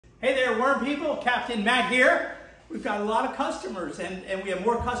Hey there, worm people, Captain Matt here. We've got a lot of customers and we have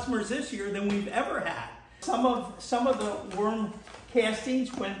more customers this year than we've ever had. Some of the worm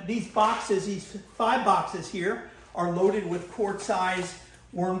castings, when these 5 boxes here are loaded with quart-size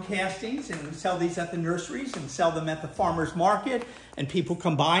worm castings, and we sell these at the nurseries and sell them at the farmer's market, and people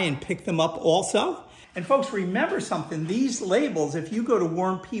come by and pick them up also. And folks, remember something, these labels, if you go to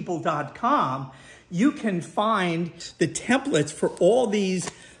wormpeople.com, you can find the templates for all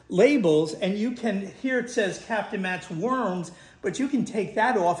these labels, and you can, here it says Captain Matt's Worms, but you can take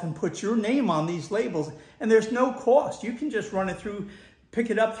that off and put your name on these labels, and there's no cost. You can just run it through, pick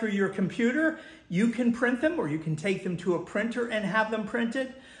it up through your computer. You can print them, or you can take them to a printer and have them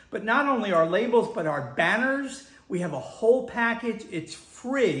printed. But not only our labels, but our banners. We have a whole package. It's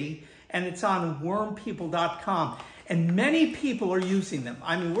free, and it's on wormpeople.com. And many people are using them.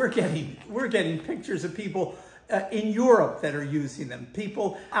 I mean, we're getting pictures of people in Europe that are using them,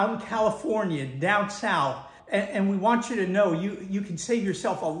 people out in California, down south. And we want you to know you can save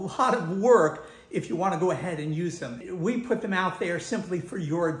yourself a lot of work if you want to go ahead and use them. We put them out there simply for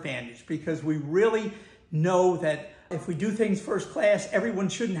your advantage, because we really know that if we do things first class, everyone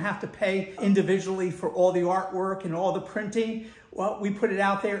shouldn't have to pay individually for all the artwork and all the printing. Well, we put it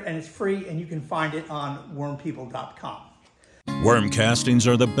out there and it's free, and you can find it on wormpeople.com. Worm castings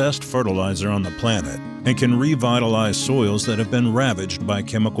are the best fertilizer on the planet and can revitalize soils that have been ravaged by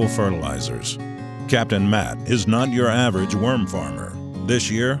chemical fertilizers. Captain Matt is not your average worm farmer.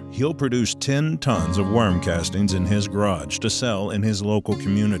 This year, he'll produce 10 tons of worm castings in his garage to sell in his local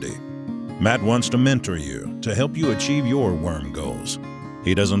community. Matt wants to mentor you to help you achieve your worm goals.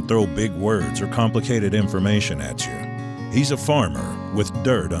 He doesn't throw big words or complicated information at you. He's a farmer with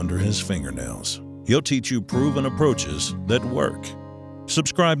dirt under his fingernails. He'll teach you proven approaches that work.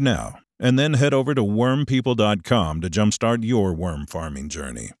 Subscribe now, and then head over to wormpeople.com to jumpstart your worm farming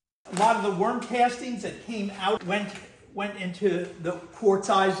journey. A lot of the worm castings that came out went into the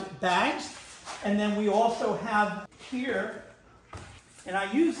quart-size bags. And then we also have here, and I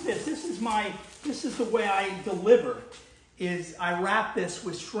use this, this is the way I deliver, is I wrap this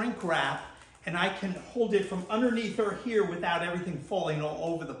with shrink wrap, and I can hold it from underneath or here without everything falling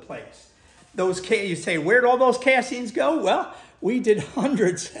all over the place. You say, where'd all those castings go? Well, we did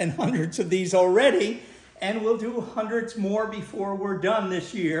hundreds and hundreds of these already, and we'll do hundreds more before we're done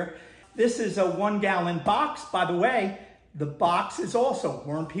this year. This is a 1-gallon box. By the way, the box is also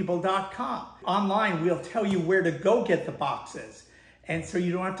wormpeople.com. Online, we'll tell you where to go get the boxes, and so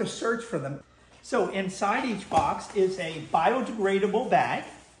you don't have to search for them. So inside each box is a biodegradable bag,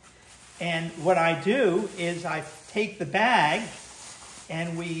 and what I do is I take the bag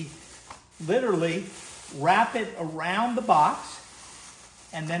and we literally wrap it around the box,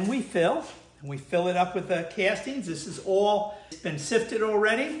 and then we fill it up with the castings. This is all been sifted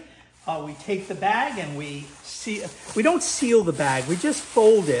already. We take the bag and we don't seal the bag, we just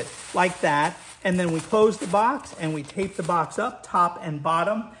fold it like that, and then we close the box and we tape the box up top and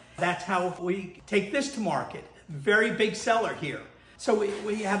bottom. That's how we take this to market. Very big seller here. So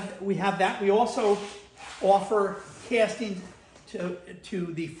we have that. We also offer castings to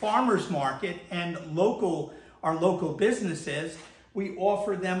the farmers market and our local businesses. We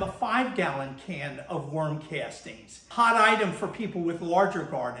offer them a 5-gallon can of worm castings. Hot item for people with larger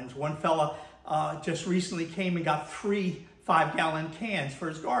gardens. One fella just recently came and got 3 5-gallon cans for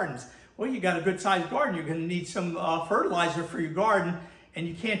his gardens. Well, you got a good sized garden, you're gonna need some fertilizer for your garden, and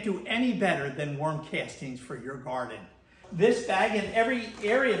you can't do any better than worm castings for your garden. This bag in every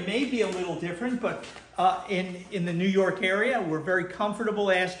area may be a little different, but in the New York area, we're very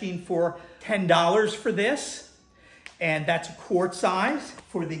comfortable asking for $10 for this. And that's a quart size.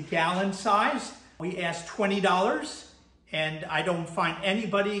 For the gallon size, we ask $20. And I don't find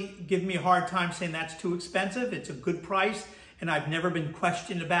anybody give me a hard time saying that's too expensive. It's a good price, and I've never been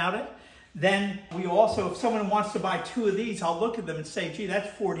questioned about it. Then we also, if someone wants to buy 2 of these, I'll look at them and say, gee, that's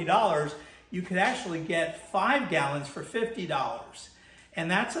 $40. You could actually get 5 gallons for $50. And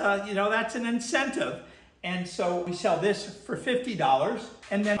that's that's an incentive. And so we sell this for $50.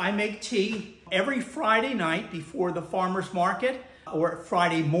 And then I make tea every Friday night before the farmer's market, or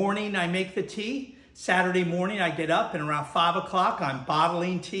Friday morning I make the tea. Saturday morning I get up, and around 5 o'clock I'm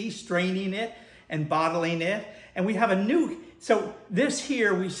bottling tea, straining it and bottling it. And we have so this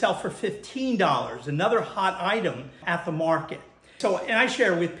here we sell for $15, another hot item at the market. So, and I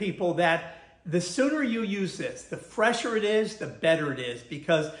share with people that the sooner you use this, the fresher it is, the better it is,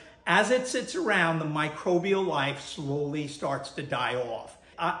 because as it sits around, the microbial life slowly starts to die off.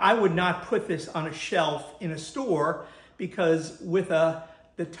 I would not put this on a shelf in a store, because with the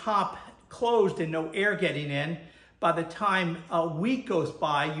top closed and no air getting in, By the time a week goes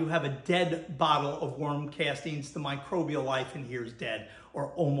by, you have a dead bottle of worm castings. The microbial life in here is dead or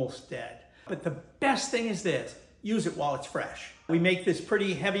almost dead. But the best thing is this: use it while it's fresh. We make this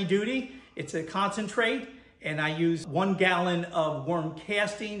pretty heavy duty. It's a concentrate, and I use 1 gallon of worm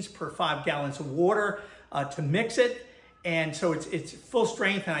castings per 5 gallons of water to mix it. And so it's full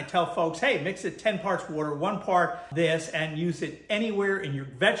strength, and I tell folks, hey, mix it 10 parts water, 1 part this, and use it anywhere in your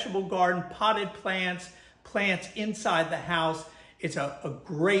vegetable garden, potted plants inside the house. It's a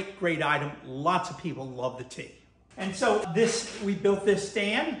great, great item. Lots of people love the tea. And so we built this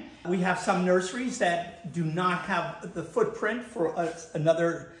stand. We have some nurseries that do not have the footprint for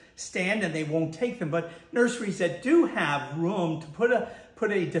another stand, and they won't take them. But nurseries that do have room to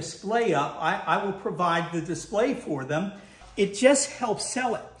put a display up, I will provide the display for them. It just helps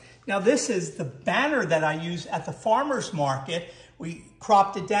sell it. Now, this is the banner that I use at the farmer's market. We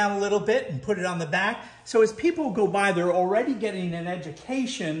cropped it down a little bit and put it on the back. So as people go by, they're already getting an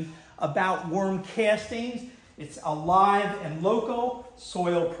education about worm castings. It's alive and local,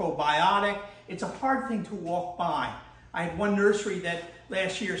 soil probiotic. It's a hard thing to walk by. I had one nursery that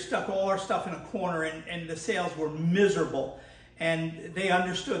last year stuck all our stuff in a corner, and the sales were miserable. And they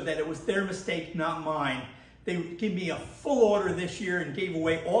understood that it was their mistake, not mine. They gave me a full order this year and gave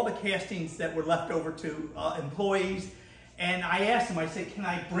away all the castings that were left over to employees. And I asked them, I said, can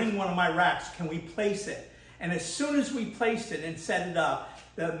I bring one of my racks? Can we place it? And as soon as we placed it and set it up,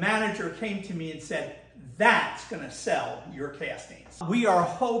 the manager came to me and said, that's going to sell your castings. We are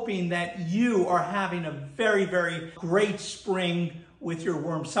hoping that you are having a very, very great spring with your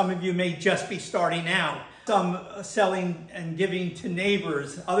worms. Some of you may just be starting out. Some selling and giving to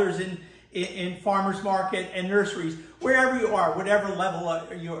neighbors, others in farmers market and nurseries. Wherever you are, whatever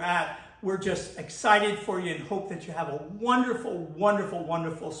level you're at, we're just excited for you and hope that you have a wonderful, wonderful,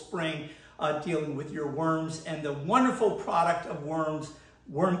 wonderful spring dealing with your worms and the wonderful product of worms,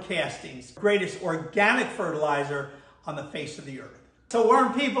 worm castings, greatest organic fertilizer on the face of the earth. So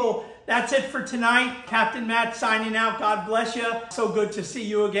worm people, that's it for tonight. Captain Matt signing out. God bless you. So good to see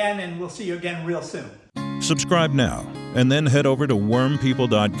you again, and we'll see you again real soon. Subscribe now, and then head over to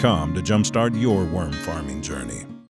wormpeople.com to jumpstart your worm farming journey.